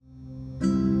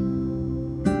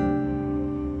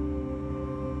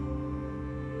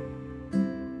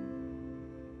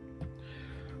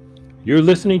You're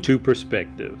listening to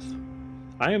Perspectives.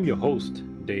 I am your host,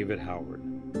 David Howard.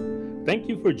 Thank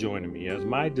you for joining me as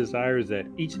my desire is that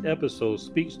each episode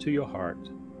speaks to your heart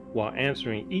while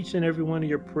answering each and every one of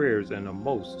your prayers in the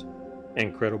most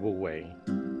incredible way.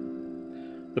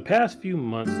 The past few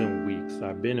months and weeks,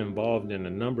 I've been involved in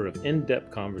a number of in depth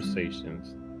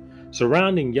conversations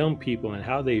surrounding young people and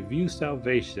how they view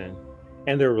salvation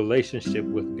and their relationship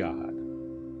with God.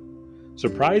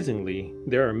 Surprisingly,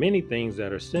 there are many things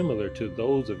that are similar to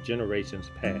those of generations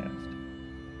past.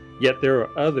 Yet there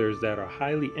are others that are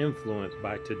highly influenced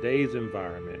by today's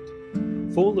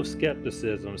environment, full of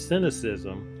skepticism,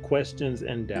 cynicism, questions,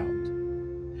 and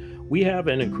doubt. We have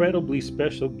an incredibly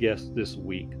special guest this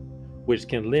week, which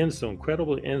can lend some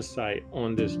credible insight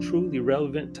on this truly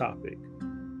relevant topic.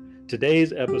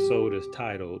 Today's episode is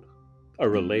titled A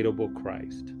Relatable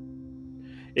Christ.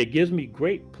 It gives me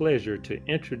great pleasure to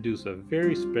introduce a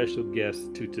very special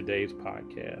guest to today's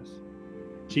podcast.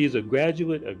 She is a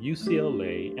graduate of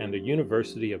UCLA and the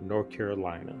University of North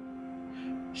Carolina.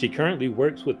 She currently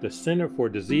works with the Center for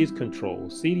Disease Control,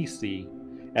 CDC,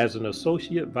 as an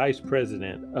Associate Vice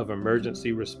President of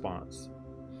Emergency Response,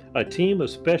 a team of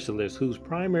specialists whose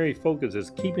primary focus is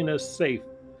keeping us safe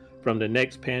from the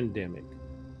next pandemic.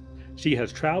 She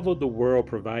has traveled the world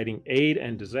providing aid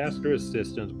and disaster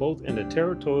assistance both in the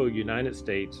territorial United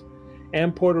States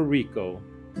and Puerto Rico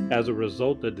as a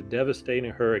result of the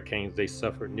devastating hurricanes they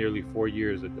suffered nearly 4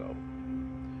 years ago.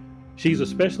 She's a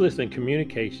specialist in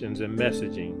communications and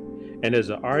messaging and is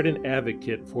an ardent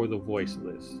advocate for the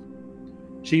voiceless.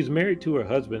 She's married to her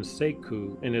husband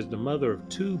Sekou and is the mother of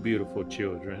two beautiful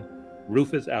children,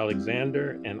 Rufus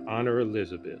Alexander and Honor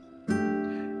Elizabeth.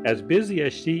 As busy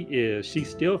as she is, she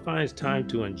still finds time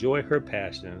to enjoy her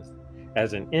passions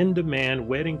as an in-demand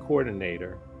wedding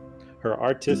coordinator, her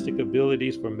artistic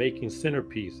abilities for making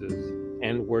centerpieces,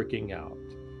 and working out.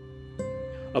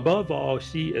 Above all,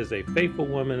 she is a faithful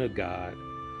woman of God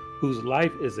whose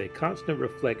life is a constant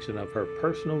reflection of her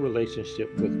personal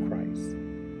relationship with Christ.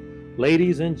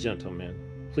 Ladies and gentlemen,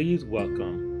 please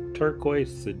welcome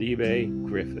Turquoise Sidibe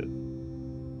Griffith.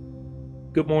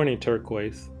 Good morning,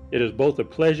 Turquoise. It is both a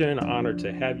pleasure and an honor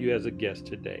to have you as a guest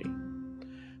today.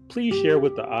 Please share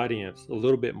with the audience a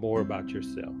little bit more about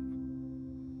yourself.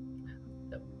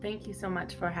 Thank you so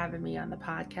much for having me on the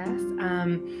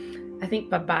podcast. I think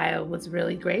my bio was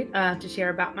really great to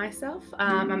share about myself.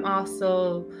 I'm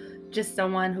also just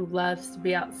someone who loves to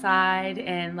be outside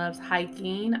and loves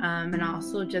hiking, and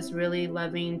also just really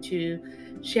loving to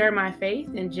share my faith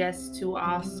and just to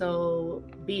also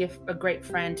be a great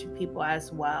friend to people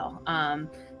as well,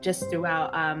 just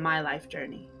throughout my life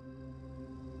journey.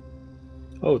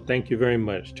 Oh, thank you very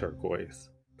much, Turquoise.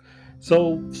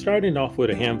 So, starting off with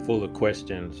a handful of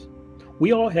questions,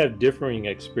 we all have differing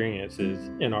experiences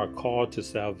in our call to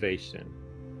salvation.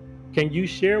 Can you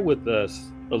share with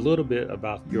us a little bit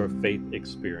about your faith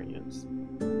experience?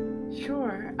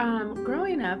 Sure.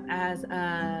 Growing up as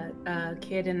a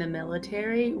kid in the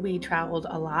military, we traveled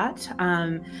a lot.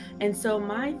 And so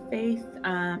my faith,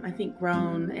 I think,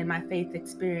 grown and my faith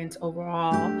experience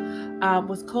overall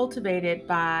was cultivated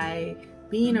by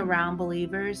being around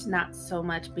believers, not so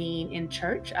much being in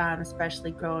church,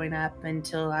 especially growing up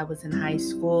until I was in high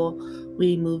school.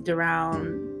 We moved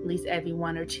around at least every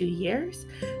 1 or 2 years.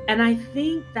 And I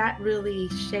think that really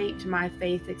shaped my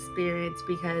faith experience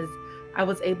because I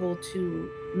was able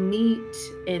to meet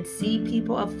and see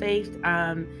people of faith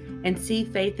and see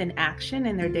faith in action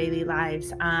in their daily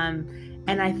lives. And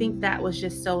I think that was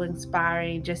just so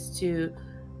inspiring just to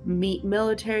meet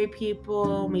military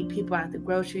people, meet people at the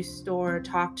grocery store,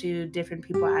 talk to different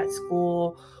people at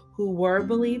school who were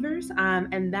believers.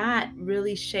 And that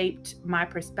really shaped my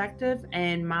perspective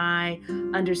and my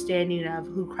understanding of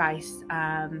who Christ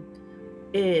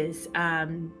is.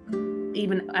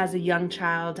 Even as a young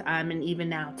child, and even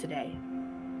now today.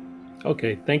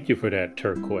 Okay, thank you for that,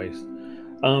 Turquoise.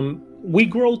 We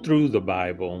grow through the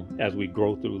Bible as we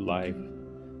grow through life.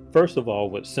 First of all,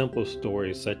 with simple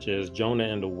stories such as Jonah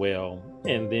and the whale,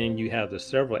 and then you have the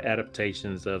several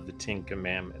adaptations of the Ten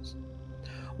Commandments.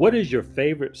 What is your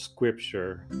favorite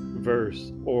scripture,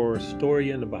 verse, or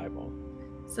story in the Bible?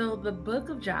 So the book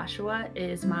of Joshua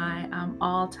is my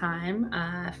all-time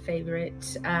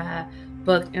favorite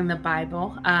book in the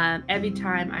Bible. Every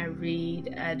time I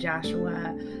read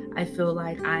Joshua, I feel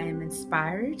like I am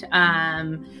inspired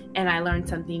and I learn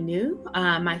something new.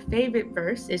 My favorite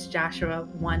verse is Joshua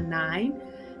 1:9.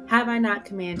 Have I not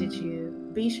commanded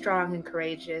you? Be strong and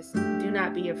courageous. Do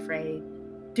not be afraid.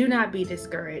 Do not be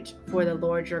discouraged, for the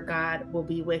Lord your God will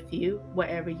be with you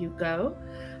wherever you go.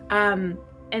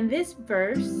 And this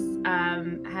verse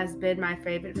has been my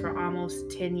favorite for almost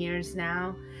 10 years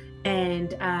now.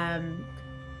 And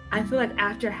I feel like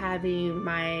after having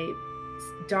my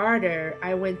daughter,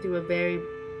 I went through a very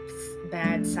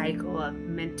bad cycle of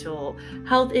mental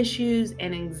health issues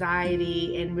and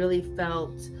anxiety, and really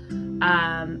felt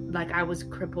like I was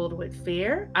crippled with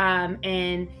fear.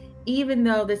 And even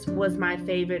though this was my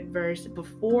favorite verse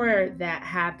before that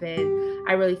happened,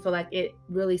 I really feel like it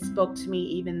really spoke to me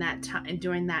even that time,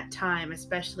 during that time,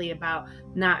 especially about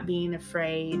not being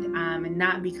afraid, and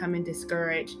not becoming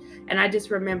discouraged. And I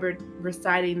just remembered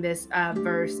reciting this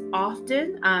verse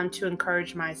often, to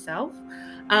encourage myself.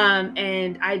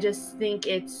 And I just think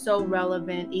it's so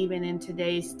relevant even in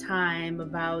today's time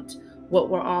about what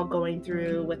we're all going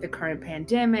through with the current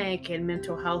pandemic and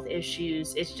mental health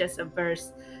issues. It's just a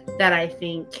verse that I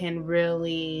think can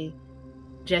really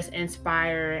just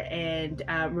inspire and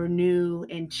renew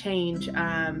and change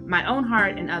my own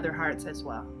heart and other hearts as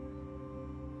well.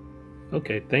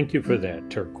 Okay, thank you for that,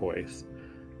 Turquoise.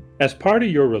 As part of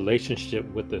your relationship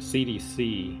with the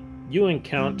CDC, you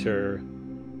encounter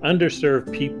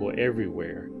underserved people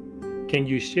everywhere. Can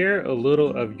you share a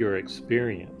little of your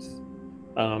experience?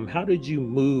 How did you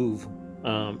move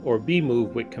or be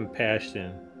moved with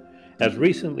compassion as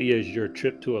recently as your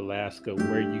trip to Alaska,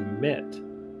 where you met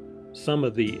some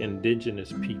of the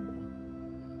indigenous people?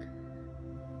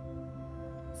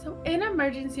 So, in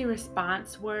emergency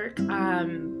response work,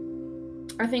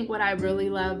 I think what I really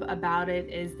love about it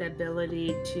is the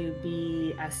ability to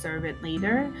be a servant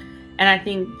leader. And I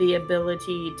think the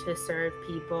ability to serve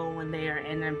people when they are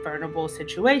in a vulnerable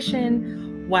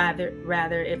situation, whether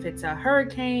rather if it's a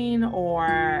hurricane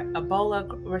or Ebola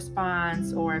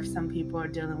response, or if some people are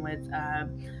dealing with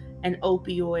an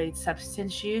opioid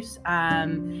substance use.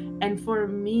 And for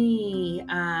me,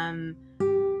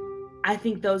 I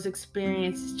think those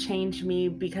experiences changed me,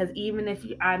 because even if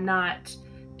I'm not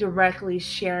directly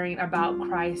sharing about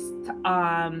Christ,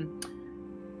 um,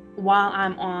 while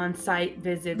I'm on site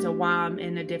visits or while I'm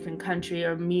in a different country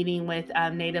or meeting with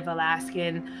Native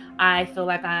Alaskan, I feel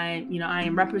like I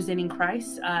am representing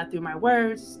Christ through my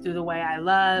words, through the way I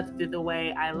love, through the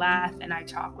way I laugh and I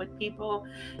talk with people.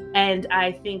 And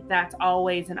I think that's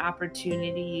always an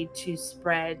opportunity to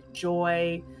spread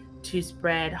joy, to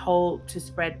spread hope, to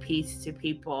spread peace to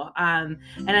people. And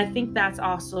I think that's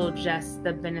also just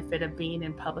the benefit of being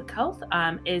in public health,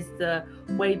 is the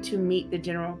way to meet the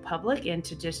general public and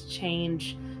to just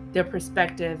change their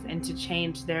perspective and to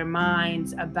change their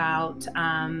minds about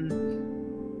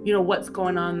what's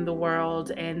going on in the world,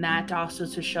 and that also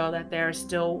to show that there are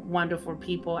still wonderful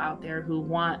people out there who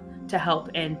want to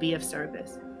help and be of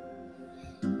service.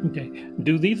 Okay.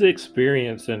 Do these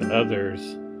experiences and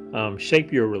others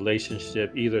shape your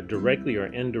relationship either directly or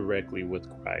indirectly with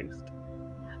Christ?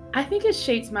 I think it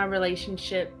shapes my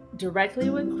relationship directly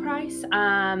with Christ.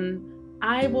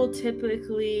 I will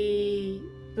typically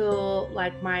feel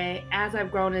like as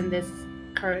I've grown in this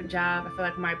current job, I feel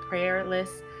like my prayer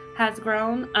list has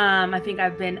grown. I think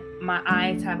my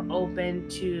eyes have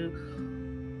opened to,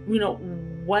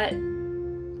 what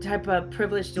type of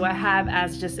privilege do I have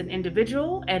as just an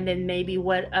individual, and then maybe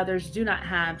what others do not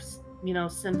have.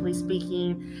 Simply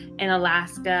speaking, in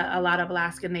Alaska, a lot of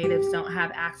Alaska natives don't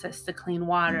have access to clean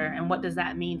water, and what does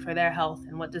that mean for their health,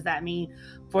 and what does that mean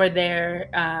for their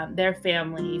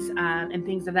families, and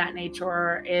things of that nature.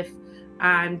 Or if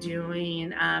I'm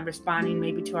doing responding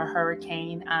maybe to a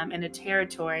hurricane in a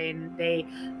territory and they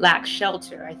lack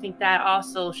shelter, I think that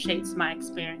also shapes my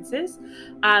experiences,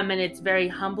 and it's very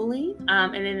humbling.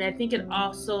 And then I think it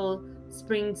also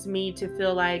springs me to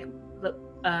feel like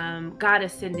God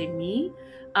is sending me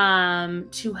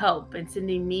to help, and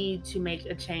sending me to make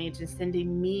a change, and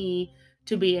sending me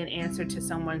to be an answer to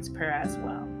someone's prayer as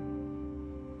well.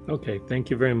 Okay, thank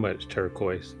you very much,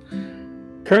 Turquoise.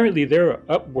 Currently, there are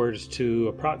upwards to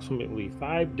approximately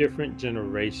 5 different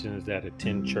generations that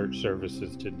attend church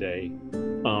services today,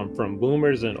 from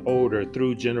boomers and older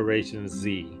through Generation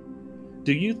Z.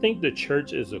 Do you think the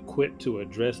church is equipped to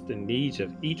address the needs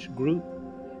of each group?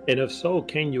 And if so,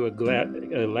 can you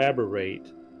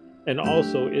elaborate? And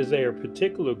also, is there a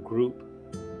particular group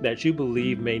that you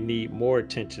believe may need more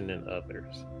attention than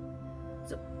others?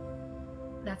 So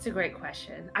that's a great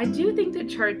question. I do think the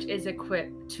church is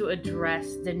equipped to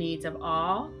address the needs of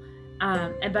all.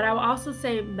 But I will also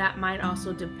say that might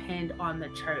also depend on the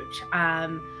church.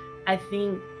 I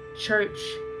think church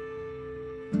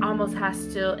almost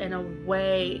has to, in a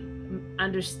way,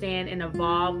 understand and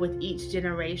evolve with each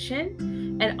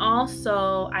generation. And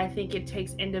also, I think it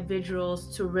takes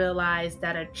individuals to realize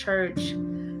that a church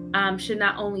should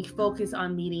not only focus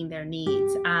on meeting their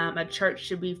needs. A church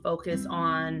should be focused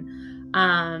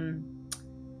on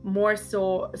more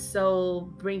so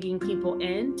bringing people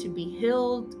in to be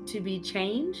healed, to be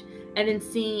changed, and then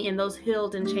seeing in those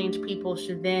healed and changed people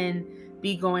should then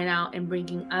be going out and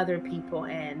bringing other people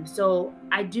in. So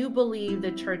I do believe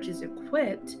the church is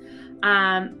equipped.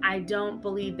 I don't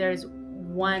believe there's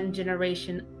one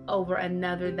generation over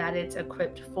another that it's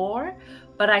equipped for,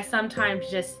 but I sometimes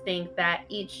just think that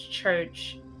each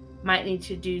church might need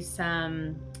to do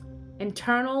some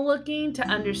internal looking to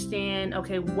understand,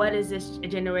 okay, what is this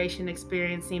generation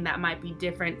experiencing that might be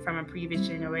different from a previous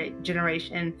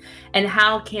generation, and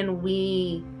how can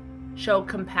we show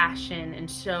compassion and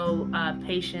show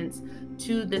patience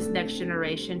to this next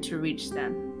generation to reach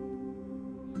them.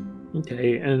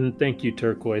 Okay, and thank you,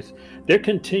 Turquoise. There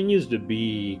continues to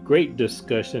be great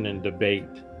discussion and debate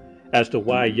as to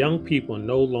why young people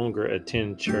no longer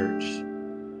attend church.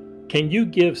 Can you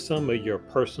give some of your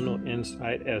personal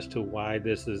insight as to why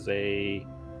this is a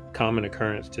common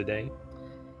occurrence today?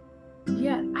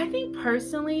 Yeah, I think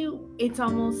personally, it's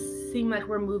almost seemed like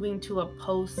we're moving to a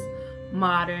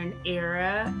post-modern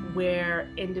era where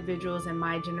individuals in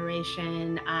my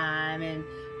generation, and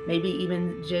maybe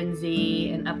even Gen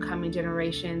Z and upcoming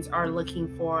generations are looking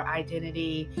for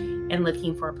identity and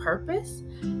looking for purpose.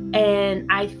 And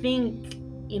I think,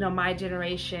 my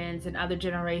generations and other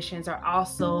generations are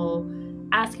also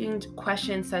asking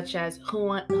questions such as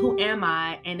who am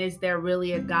I, and is there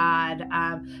really a God?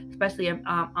 Especially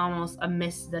almost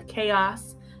amidst the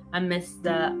chaos, amidst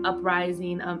the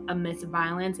uprising, amidst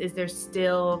violence, is there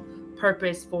still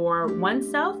purpose for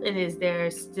oneself, and is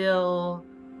there still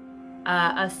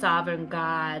a sovereign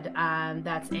God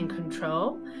that's in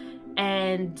control?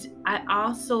 And I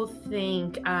also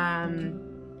think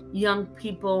young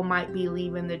people might be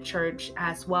leaving the church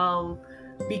as well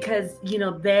because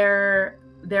their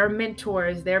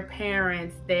mentors, their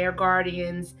parents, their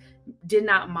guardians did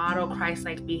not model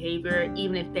Christ-like behavior.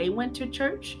 Even if they went to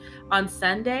church on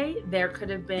Sunday, there could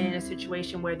have been a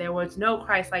situation where there was no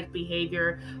Christ-like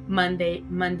behavior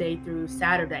Monday through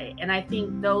Saturday. And I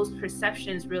think those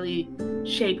perceptions really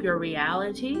shape your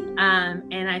reality.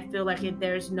 And I feel like if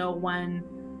there's no one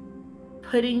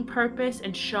putting purpose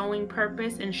and showing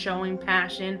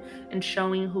passion and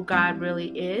showing who God really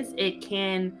is, it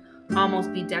can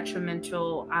almost be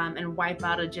detrimental and wipe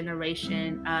out a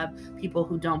generation of people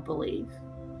who don't believe.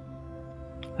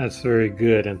 That's very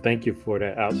good, and thank you for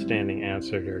that outstanding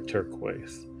answer there,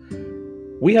 Turquoise.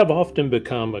 We have often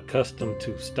become accustomed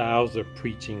to styles of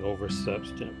preaching over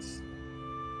substance.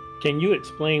 Can you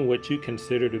explain what you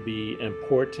consider to be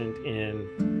important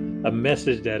in a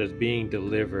message that is being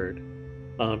delivered,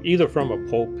 either from a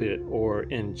pulpit or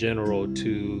in general,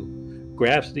 to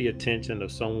grasp the attention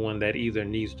of someone that either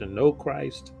needs to know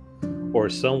Christ or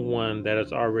someone that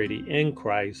is already in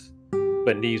Christ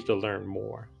but needs to learn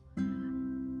more?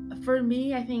 For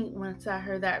me, I think once I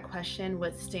heard that question,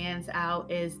 what stands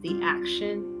out is the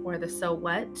action or the so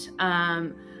what.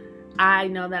 I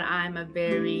know that I'm a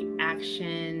very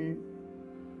action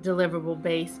deliverable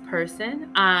based person.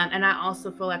 And I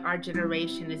also feel like our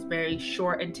generation is very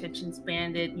short attention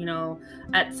spanned,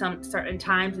 at some certain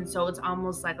times. And so it's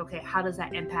almost like, okay, how does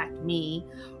that impact me?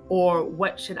 Or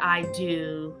what should I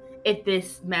do if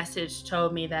this message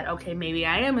told me that, okay, maybe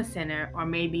I am a sinner, or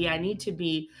maybe I need to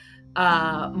be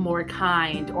more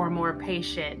kind or more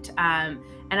patient. And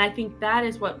I think that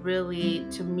is what really,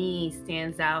 to me,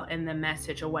 stands out in the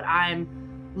message, or what I'm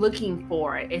looking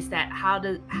for, is that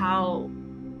how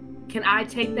can I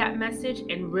take that message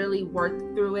and really work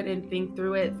through it and think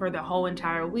through it for the whole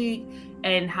entire week?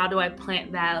 And how do I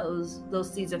plant those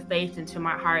seeds of faith into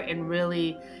my heart and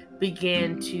really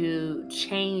begin to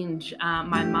change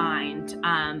my mind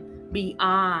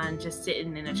beyond just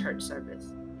sitting in a church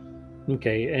service?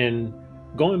 Okay, and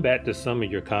going back to some of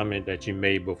your comment that you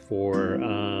made before,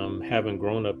 having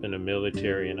grown up in the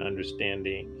military and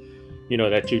understanding,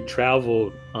 that you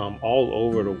traveled all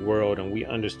over the world, and we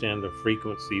understand the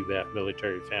frequency that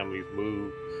military families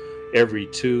move. Every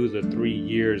 2 to 3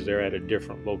 years, they're at a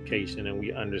different location, and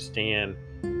we understand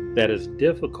that it's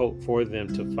difficult for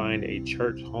them to find a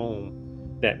church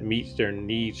home that meets their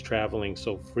needs traveling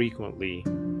so frequently.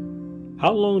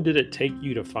 How long did it take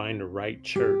you to find the right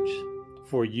church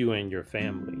for you and your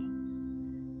family?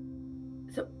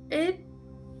 So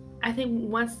I think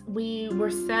once we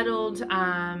were settled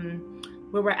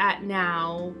where we're at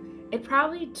now, it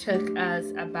probably took us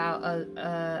about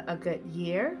a good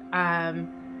year.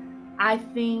 I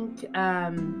think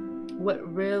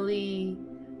what really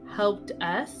helped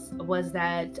us was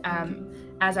that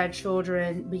as our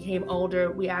children became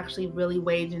older, we actually really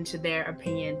weighed into their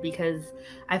opinion, because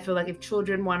I feel like if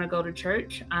children want to go to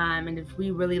church, and if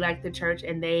we really like the church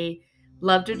and they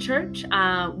love the church,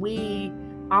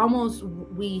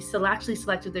 actually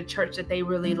selected the church that they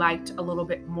really liked a little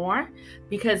bit more,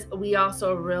 because we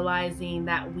also are realizing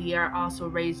that we are also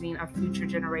raising a future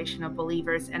generation of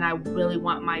believers, and I really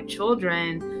want my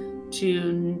children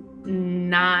to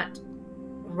not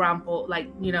grumble,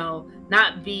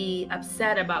 not be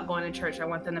upset about going to church. I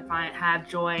want them to have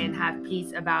joy and have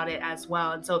peace about it as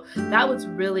well. And so that was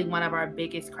really one of our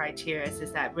biggest criteria,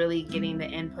 is that really getting the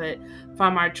input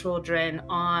from our children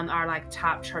on our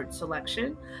top church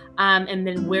selection. And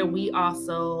then where we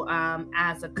also,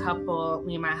 as a couple,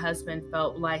 me and my husband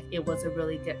felt like it was a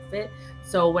really good fit.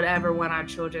 So whatever one our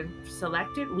children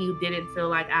selected, we didn't feel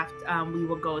like we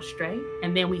would go astray.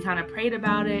 And then we kind of prayed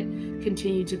about it,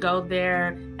 continued to go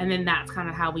there, and then that's kind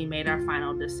of how we made our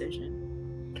final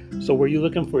decision. So were you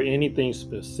looking for anything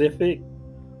specific,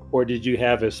 or did you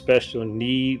have a special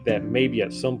need that maybe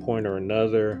at some point or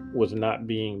another was not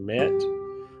being met?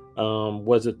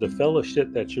 Was it the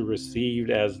fellowship that you received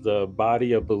as the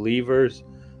body of believers,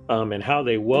 and how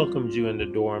they welcomed you in the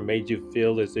door and made you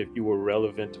feel as if you were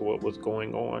relevant to what was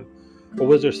going on? Or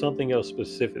was there something else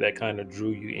specific that kind of drew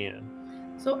you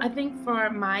in? So I think for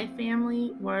my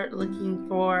family, we're looking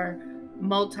for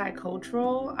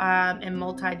multicultural and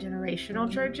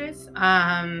multi-generational churches.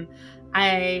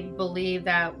 I believe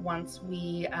that once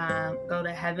we go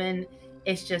to heaven,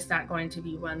 it's just not going to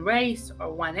be one race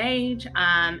or one age.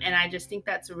 And I just think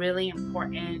that's really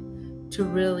important, to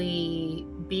really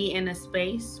be in a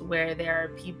space where there are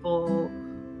people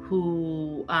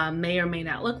who may or may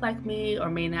not look like me, or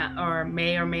may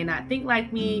or may not think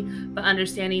like me, but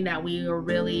understanding that we are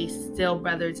really still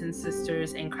brothers and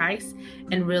sisters in Christ,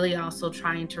 and really also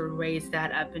trying to raise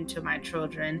that up into my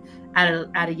children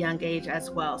at a young age as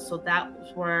well. So that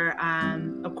was where,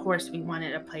 of course, we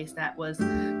wanted a place that was,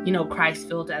 Christ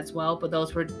filled as well. But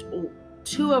those were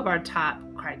two of our top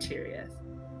criteria.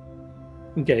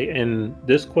 Okay, and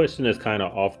this question is kind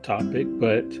of off topic,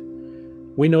 but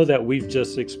we know that we've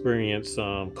just experienced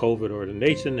COVID, or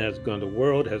the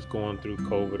world has gone through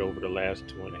COVID over the last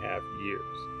 2.5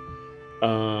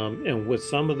 years. And with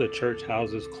some of the church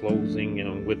houses closing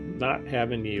and with not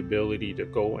having the ability to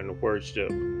go and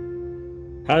worship,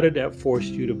 how did that force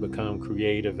you to become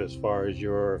creative as far as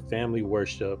your family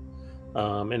worship,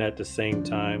 and at the same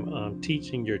time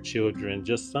teaching your children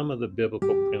just some of the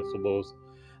biblical principles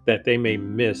that they may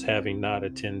miss having not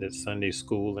attended Sunday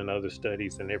school and other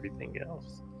studies and everything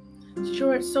else?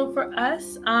 Sure. So for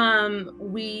us,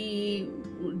 we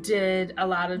did a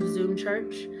lot of Zoom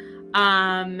church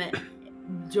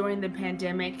during the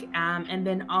pandemic, and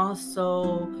then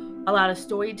also a lot of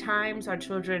story times. Our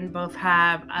children both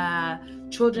have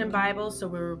children Bibles, so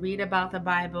we read about the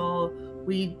Bible.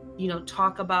 We,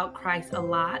 talk about Christ a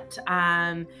lot.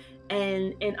 And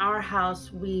in our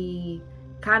house, we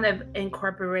kind of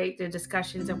incorporate the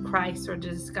discussions of Christ, or the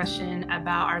discussion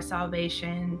about our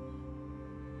salvation,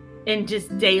 in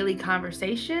just daily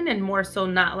conversation, and more so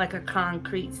not like a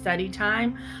concrete study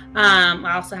time.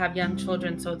 I also have young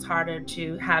children, so it's harder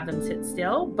to have them sit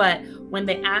still. But when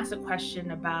they ask a question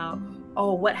about,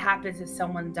 what happens if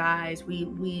someone dies,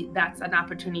 we that's an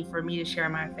opportunity for me to share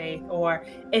my faith. Or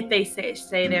if they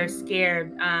say they're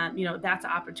scared, that's an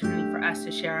opportunity for us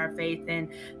to share our faith. And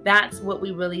that's what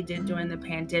we really did during the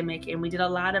pandemic. And we did a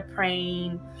lot of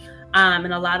praying,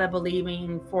 and a lot of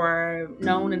believing for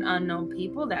known and unknown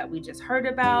people that we just heard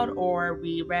about, or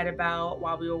we read about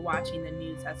while we were watching the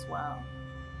news as well.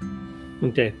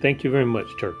 Okay, thank you very much,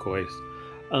 Turquoise.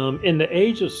 In the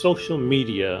age of social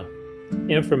media,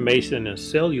 information, and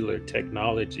cellular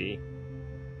technology,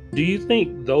 do you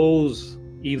think those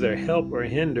either help or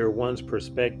hinder one's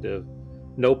perspective,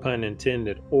 no pun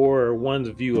intended, or one's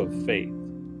view of faith?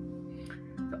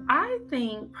 I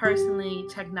think personally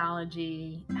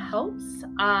technology helps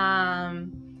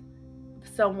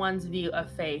someone's view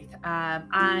of faith.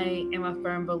 I am a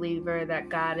firm believer that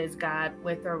God is God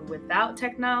with or without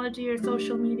technology or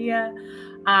social media.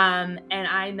 And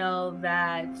I know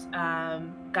that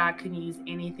God can use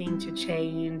anything to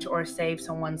change or save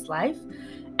someone's life.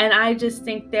 And I just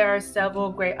think there are several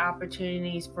great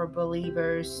opportunities for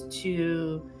believers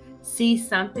to see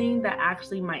something that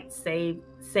actually might save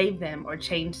them or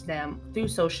change them through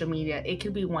social media. It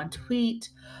could be one tweet,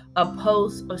 a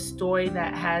post, a story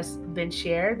that has been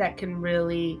shared that can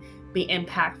really be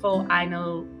impactful. I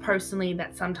know personally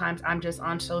that sometimes I'm just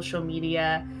on social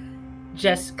media,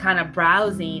 just kind of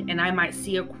browsing, and I might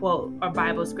see a quote or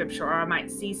Bible scripture, or I might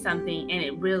see something, and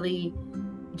it really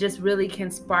just really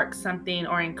can spark something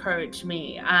or encourage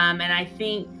me. And I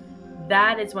think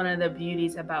that is one of the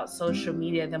beauties about social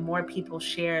media. The more people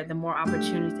share, the more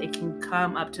opportunities it can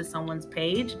come up to someone's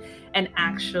page and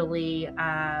actually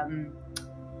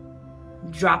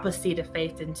drop a seed of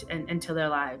faith into their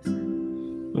lives.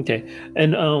 Okay.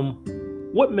 And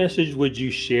what message would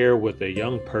you share with a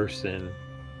young person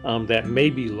that may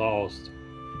be lost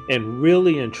and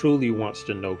really and truly wants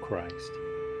to know Christ?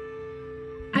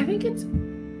 I think it's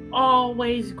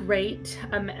always great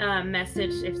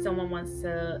message if someone wants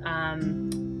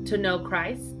to know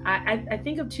Christ. I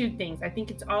think of two things. I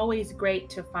think it's always great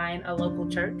to find a local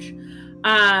church,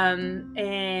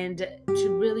 and to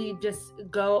really just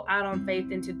go out on faith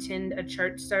and to attend a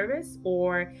church service,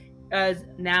 or as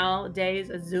nowadays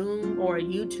a Zoom or a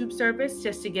YouTube service,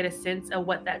 just to get a sense of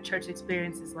what that church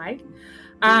experience is like.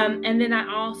 And then I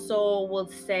also will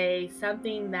say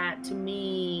something that to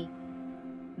me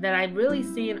that I really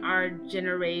see in our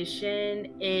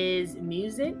generation is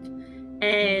music.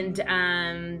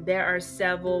 And there are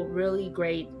several really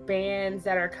great bands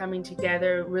that are coming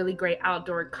together, really great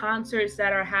outdoor concerts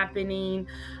that are happening.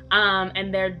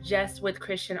 And they're just with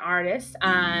Christian artists.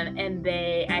 And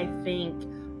they, I think,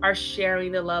 are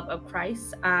sharing the love of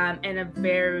Christ in a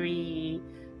very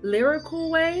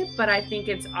lyrical way. But I think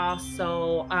it's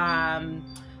also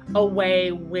a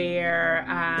way where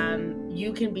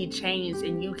you can be changed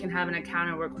and you can have an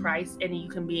encounter with Christ, and you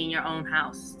can be in your own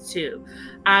house too.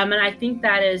 And I think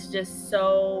that is just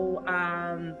so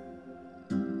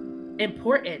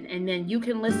important. And then you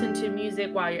can listen to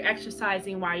music while you're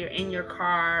exercising, while you're in your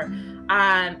car.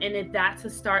 And if that's a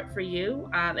start for you,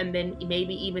 and then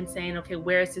maybe even saying, okay,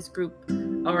 where is this group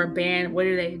or a band? Where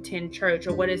do they attend church,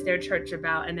 or what is their church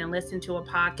about? And then listen to a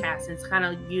podcast. And it's kind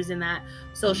of using that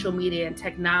social media and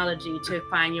technology to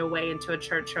find your way into a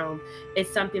church home.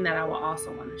 It's something that I will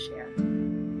also want to share.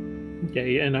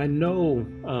 Okay, and I know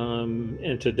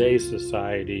in today's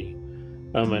society,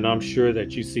 and I'm sure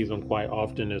that you see them quite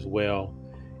often as well,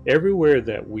 everywhere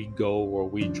that we go or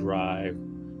we drive,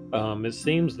 it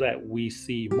seems that we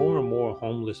see more and more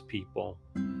homeless people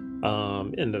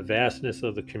in the vastness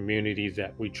of the communities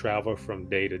that we travel from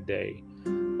day to day.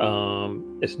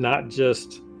 It's not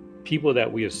just people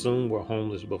that we assume were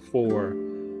homeless before,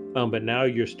 but now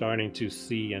you're starting to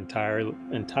see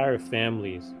entire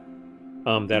families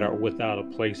that are without a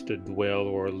place to dwell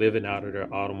or living out of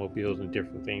their automobiles and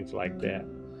different things like that.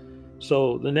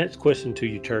 So the next question to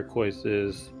you, Turquoise,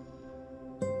 is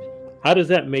how does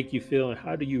that make you feel, and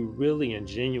how do you really and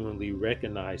genuinely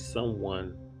recognize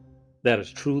someone that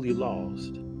is truly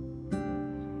lost?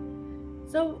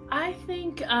 So I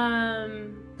think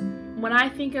when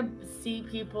I see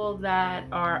people that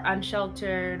are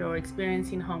unsheltered or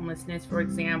experiencing homelessness, for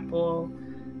example,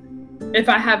 if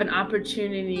I have an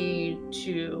opportunity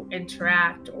to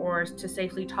interact or to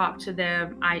safely talk to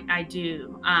them, I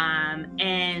do.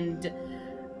 And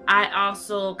I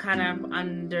also kind of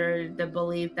under the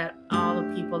belief that all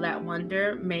the people that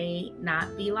wander may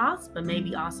not be lost, but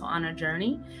maybe also on a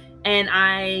journey. And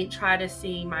I try to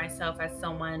see myself as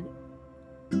someone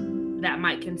that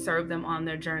might can serve them on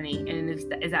their journey. And is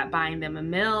that buying them a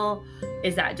meal?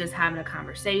 Is that just having a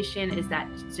conversation? Is that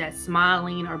just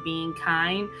smiling or being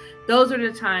kind? Those are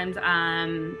the times,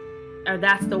 or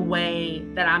that's the way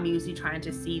that I'm usually trying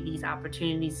to see these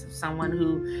opportunities of someone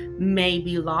who may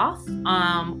be lost,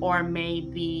 or may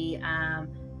be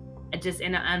just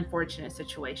in an unfortunate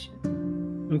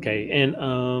situation. Okay, and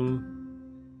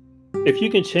if you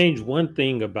can change one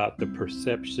thing about the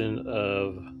perception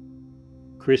of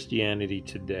Christianity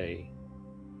today,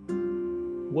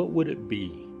 what would it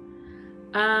be?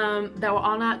 That we're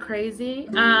all not crazy,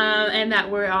 and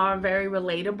that we're all very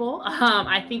relatable.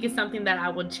 I think it's something that I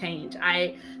would change.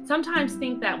 I sometimes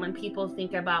think that when people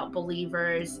think about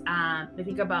believers, they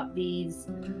think about these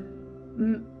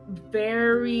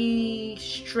very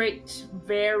strict,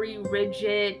 very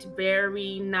rigid,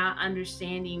 very not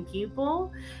understanding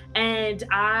people. And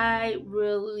I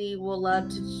really will love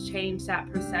to change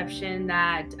that perception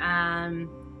that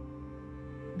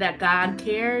that God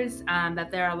cares, that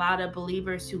there are a lot of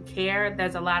believers who care.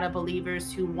 There's a lot of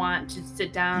believers who want to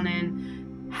sit down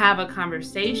and have a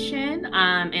conversation,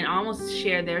 and almost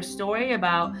share their story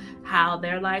about how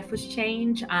their life was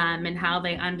changed, and how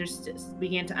they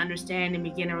began to understand and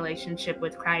begin a relationship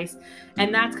with Christ.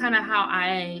 And that's kind of how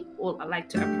I like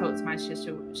to approach my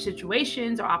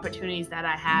situations or opportunities that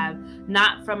I have,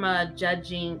 not from a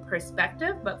judging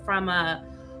perspective, but from a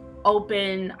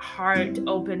open heart,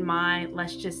 open mind.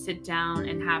 Let's just sit down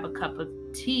and have a cup of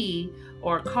tea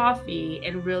or coffee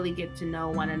and really get to know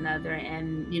one another,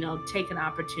 and take an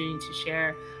opportunity to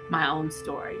share my own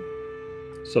story.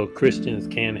 So Christians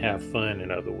can have fun,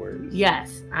 in other words.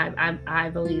 Yes, I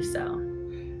believe so.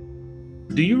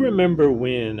 Do you remember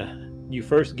when you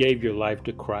first gave your life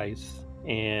to Christ?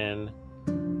 And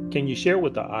can you share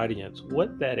with the audience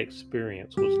what that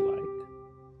experience was like?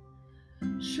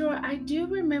 Sure, I do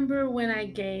remember when I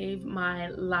gave my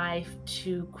life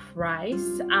to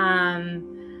Christ.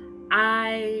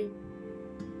 I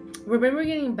remember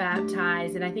getting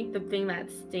baptized, and I think the thing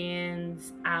that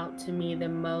stands out to me the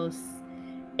most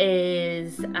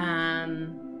is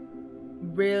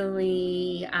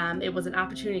really it was an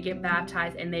opportunity to get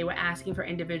baptized, and they were asking for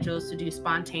individuals to do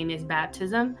spontaneous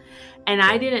baptism, and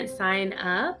I didn't sign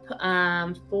up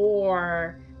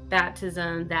for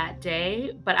baptism that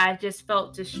day, but I just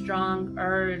felt this strong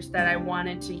urge that I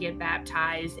wanted to get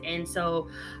baptized, and so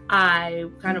I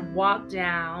kind of walked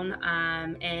down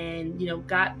and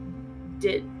got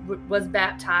did was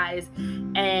baptized,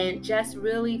 and just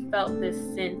really felt this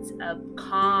sense of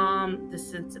calm, this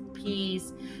sense of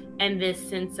peace, and this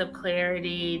sense of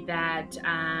clarity that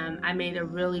I made a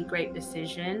really great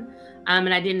decision.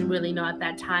 And I didn't really know at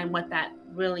that time what that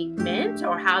really meant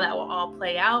or how that will all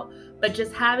play out. But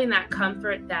just having that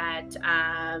comfort that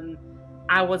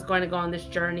I was going to go on this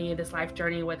journey, this life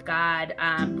journey with God,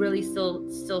 really still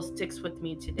sticks with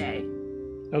me today.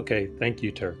 Okay, thank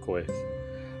you, Turquoise.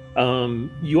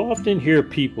 You often hear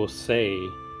people say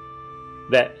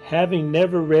that having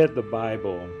never read the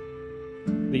Bible,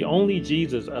 the only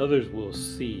Jesus others will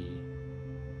see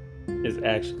is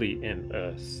actually in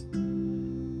us.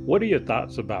 What are your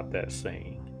thoughts about that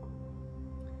saying?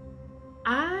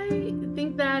 I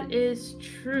think that is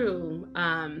true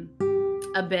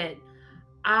a bit.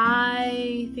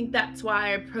 I think that's why I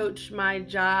approach my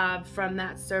job from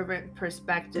that servant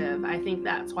perspective. I think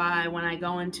that's why when I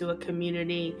go into a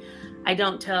community, I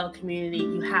don't tell a community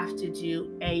you have to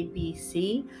do A, B,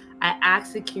 C. I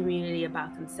ask the community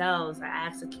about themselves. I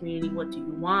ask the community, what do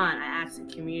you want? I ask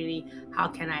the community, how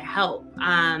can I help?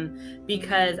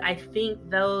 Because I think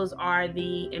those are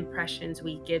the impressions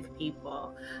we give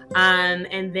people.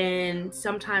 And then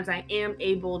sometimes I am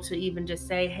able to even just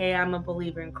say, hey, I'm a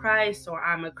believer in Christ, or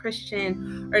I'm a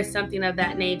Christian, or something of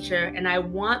that nature. And I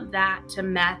want that to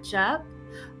match up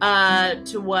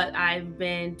to what I've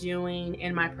been doing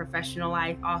in my professional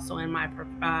life, also in my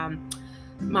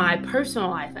personal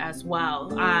life as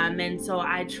well. And so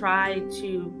I try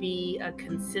to be a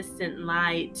consistent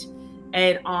light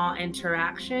in all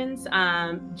interactions,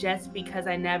 just because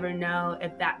I never know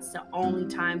if that's the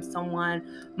only time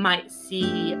someone might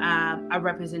see a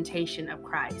representation of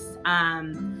Christ.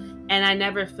 And I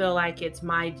never feel like it's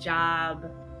my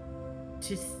job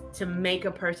to make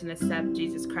a person accept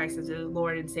Jesus Christ as their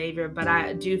Lord and Savior, but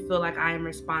I do feel like I am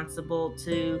responsible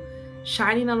to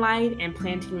shining a light and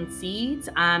planting seeds,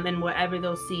 and wherever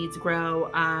those seeds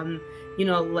grow,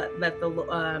 let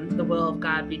the will of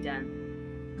God be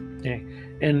done. Okay.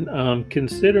 And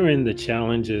considering the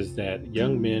challenges that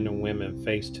young men and women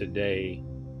face today,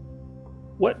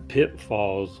 what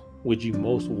pitfalls would you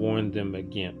most warn them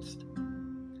against?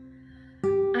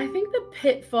 I think the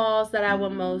pitfalls that I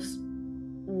would most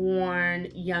warn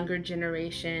younger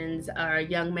generations or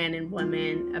young men and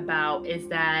women about is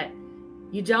that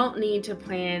you don't need to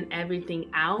plan everything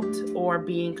out or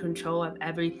be in control of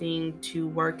everything to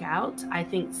work out. I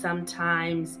think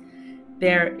sometimes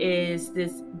there is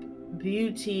this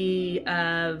beauty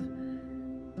of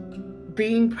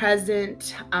being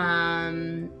present,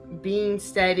 being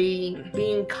steady,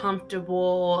 being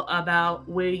comfortable about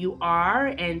where you are,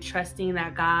 and trusting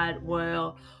that God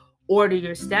will order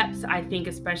your steps. I think,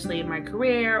 especially in my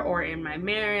career or in my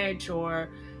marriage or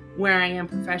where I am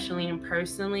professionally and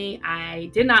personally, I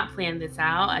did not plan this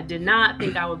out. I did not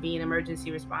think I would be in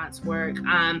emergency response work.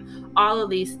 All of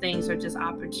these things are just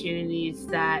opportunities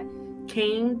that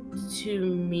came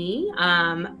to me,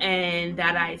 and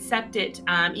that I accepted,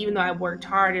 even though I worked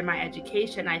hard in my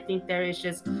education. I think there is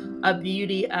just a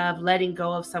beauty of letting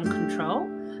go of some control,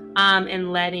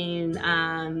 and letting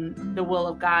the will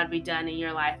of God be done in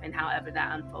your life and however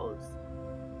that unfolds.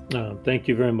 Thank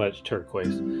you very much,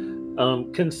 Turquoise.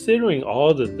 Considering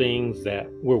all the things that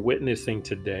we're witnessing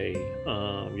today,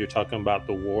 you're talking about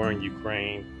the war in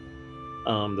Ukraine,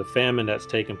 the famine that's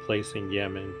taking place in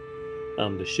Yemen,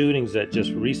 the shootings that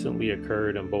just recently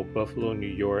occurred in both Buffalo, New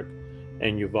York,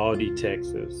 and Uvalde,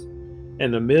 Texas,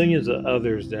 and the millions of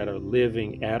others that are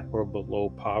living at or below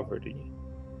poverty.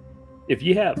 If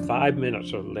you had 5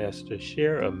 minutes or less to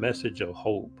share a message of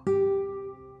hope,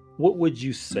 what would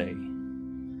you say?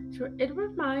 Sure. It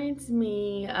reminds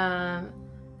me,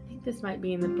 think this might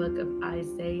be in the book of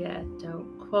Isaiah,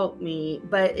 don't quote me,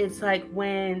 but it's like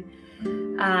when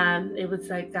it was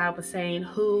like God was saying,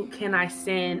 who can I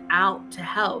send out to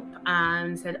help?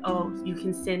 And said, oh, you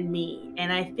can send me.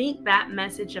 And I think that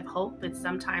message of hope is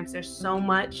sometimes there's so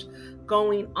much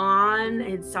going on.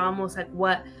 It's almost like,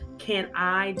 what can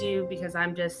I do? Because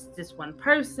I'm just this one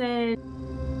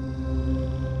person.